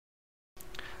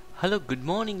Hello, good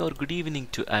morning or good evening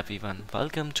to everyone.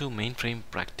 Welcome to Mainframe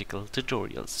Practical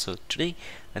Tutorials. So today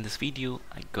in this video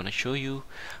I'm gonna show you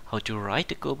how to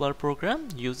write a COBOL program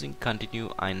using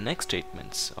continue and next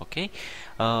statements. Okay,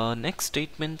 next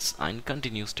statements and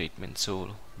continue statements. So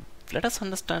let us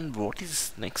understand what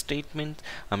is next statement,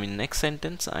 next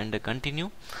sentence and continue,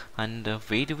 and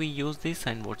where do we use this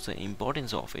and what's the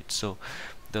importance of it. So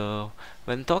the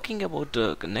when talking about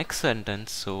the next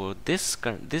sentence, so this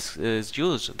is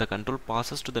used, the control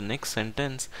passes to the next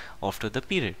sentence after the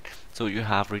period. So you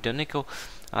have written echo,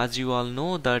 as you all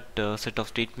know that set of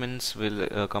statements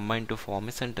will combine to form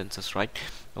a sentences, right?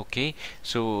 Okay,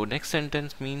 so next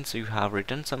sentence means you have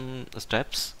written some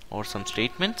steps or some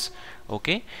statements.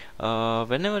 Okay,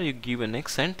 whenever you give a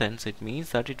next sentence, it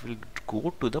means that it will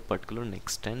go to the particular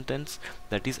next sentence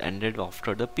that is ended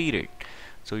after the period.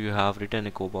 So you have written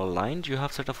a COBOL line, you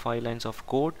have set of 5 lines of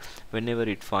code. Whenever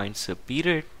it finds a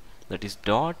period, that is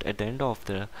dot at the end of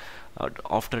the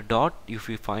after dot, if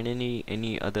you find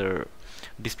any other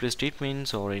display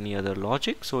statements or any other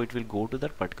logic, so it will go to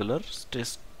that particular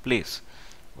place.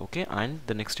 Okay, and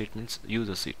the next statement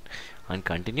uses it. And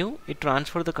continue, it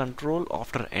transfer the control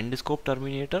after end scope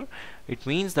terminator. It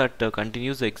means that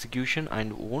continues the execution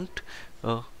and won't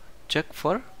check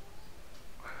for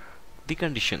the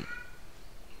condition.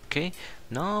 Okay,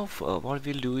 now what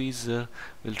we'll do is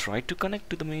we'll try to connect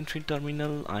to the mainframe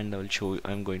terminal, and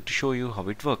I'm going to show you how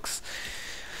it works.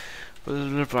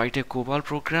 We'll write a COBOL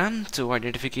program. So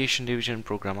identification division,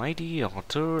 program ID,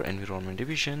 author, environment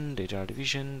division, data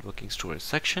division, working storage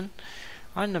section,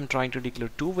 and I'm trying to declare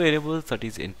two variables, that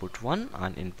is input 1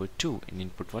 and input 2. In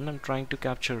input 1 I'm trying to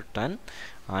capture 10,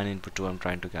 and input 2 I'm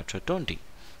trying to capture 20.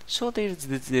 So there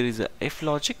is a if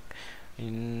logic.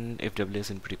 In if ws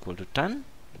input equal to 10,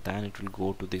 then it will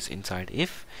go to this inside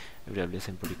if ws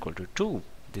input equal to 2,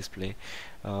 display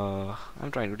I'm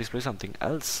trying to display something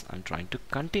else, I'm trying to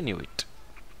continue it.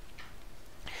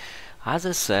 As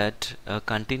I said,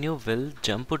 continue will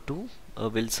jump to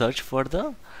will search for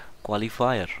the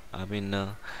qualifier.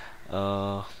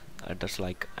 That's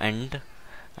like end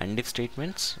if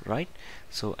statements, right?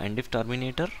 So end if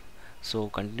terminator. So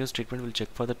continue statement will check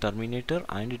for the terminator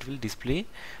and it will display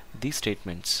these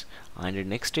statements, and the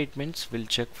next statements will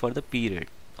check for the period.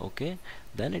 Okay,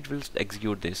 then it will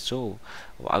execute this. So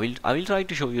I will try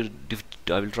to show you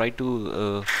I will try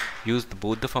to use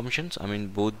both the functions,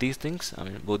 both these things,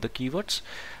 both the keywords,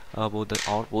 both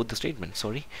the statements,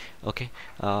 sorry. Okay,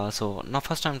 so now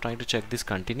first I'm trying to check this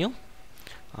continue,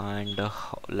 and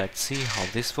let's see how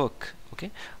this work.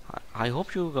 Okay, I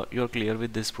hope you're clear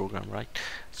with this program, right?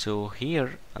 So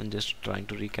here I'm just trying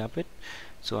to recap it.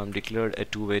 So I'm declared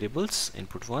two variables,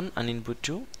 input 1 and input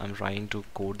 2. I'm trying to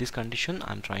code this condition,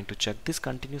 I'm trying to check this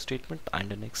continue statement and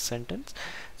the next sentence.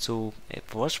 So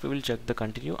first we will check the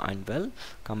continue and well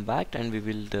come back, and we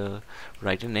will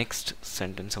write a next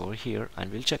sentence over here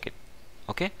and we'll check it.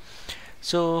 Okay,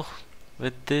 so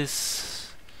with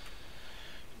this,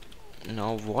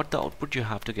 now what the output you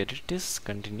have to get it is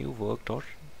continue worked or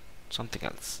something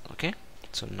else. Okay,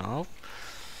 so now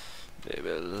we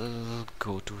will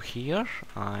go to here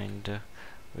and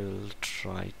we'll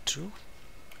try to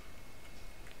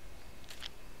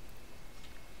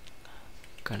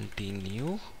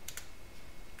continue,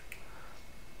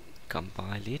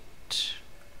 compile it,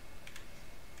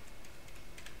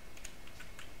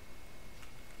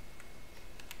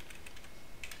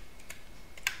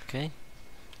 okay.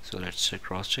 So let's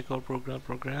cross check our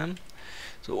program.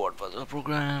 So what was our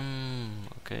program?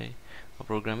 Okay, our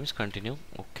program is continue.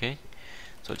 Okay,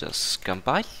 so just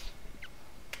compile.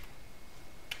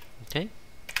 Okay,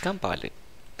 compile it,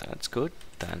 that's good.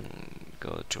 Then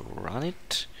go to run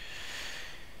it,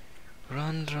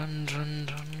 run.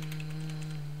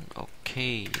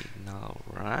 Okay, now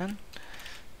run,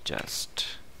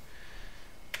 just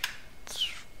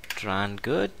run.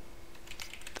 Good,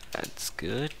 that's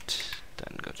good.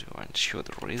 Then go to and show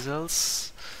the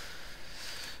results.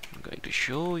 I'm going to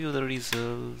show you the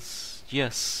results.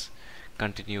 Yes,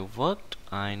 continue worked,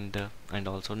 and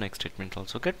also next statement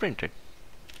also get printed.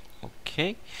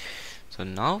 Okay, so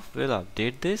now we'll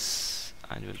update this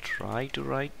and we'll try to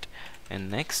write a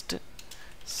next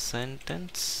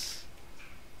sentence.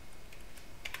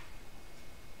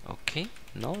 Okay,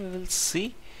 now we will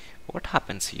see what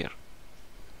happens here.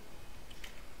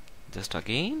 Just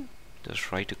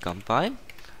try to compile.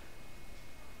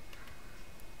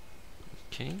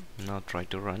 Okay, now try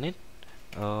to run it.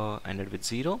 Ended with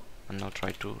 0, and now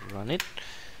try to run it.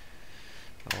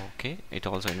 Okay, it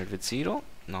also ended with 0.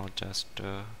 Now just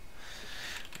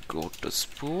go to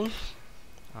spool,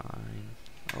 and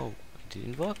oh, it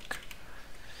didn't work.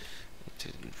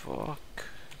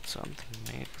 something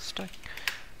made stuck.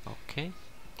 Okay.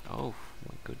 Oh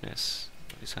my goodness,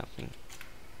 what is happening?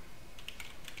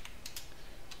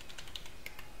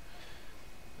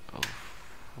 Oh,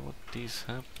 what is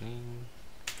happening?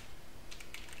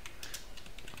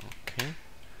 Okay.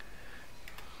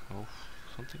 Oh,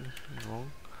 something is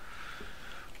wrong.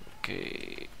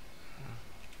 Okay.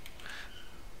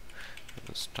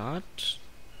 Start.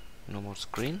 No more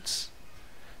screens.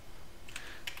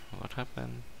 What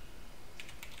happened?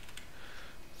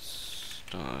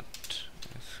 Start.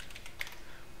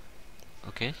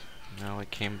 Okay, now I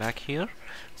came back here.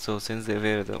 So since there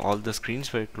were all the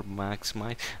screens were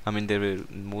maximized, I mean there were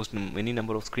many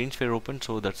number of screens were open,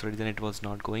 so that's the reason it was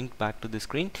not going back to the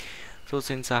screen. So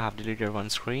since I have deleted one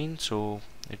screen, so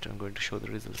I'm going to show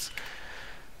the results.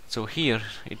 So here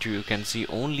you can see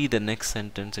only the next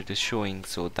sentence it is showing,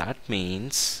 so that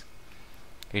means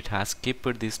it has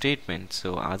skipped the statement.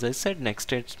 So as I said, next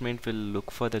statement will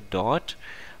look for the dot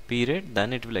period,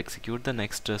 then it will execute the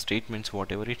next statements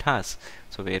whatever it has.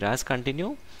 So whereas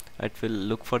continue, it will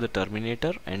look for the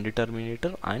terminator, end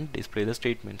terminator, and display the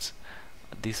statements.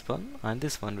 This one and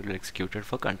this one will be executed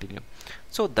for continue.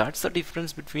 So that's the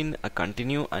difference between a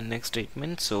continue and next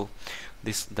statement. So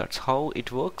that's how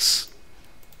it works.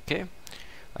 Okay,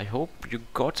 I hope you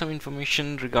got some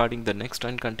information regarding the next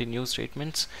and continue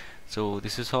statements. So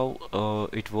this is how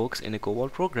it works in a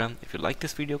COBOL program. If you like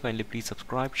this video, kindly please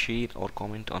subscribe, share or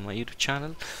comment on my YouTube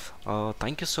channel.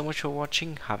 Thank you so much for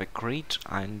watching. Have a great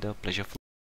and pleasureful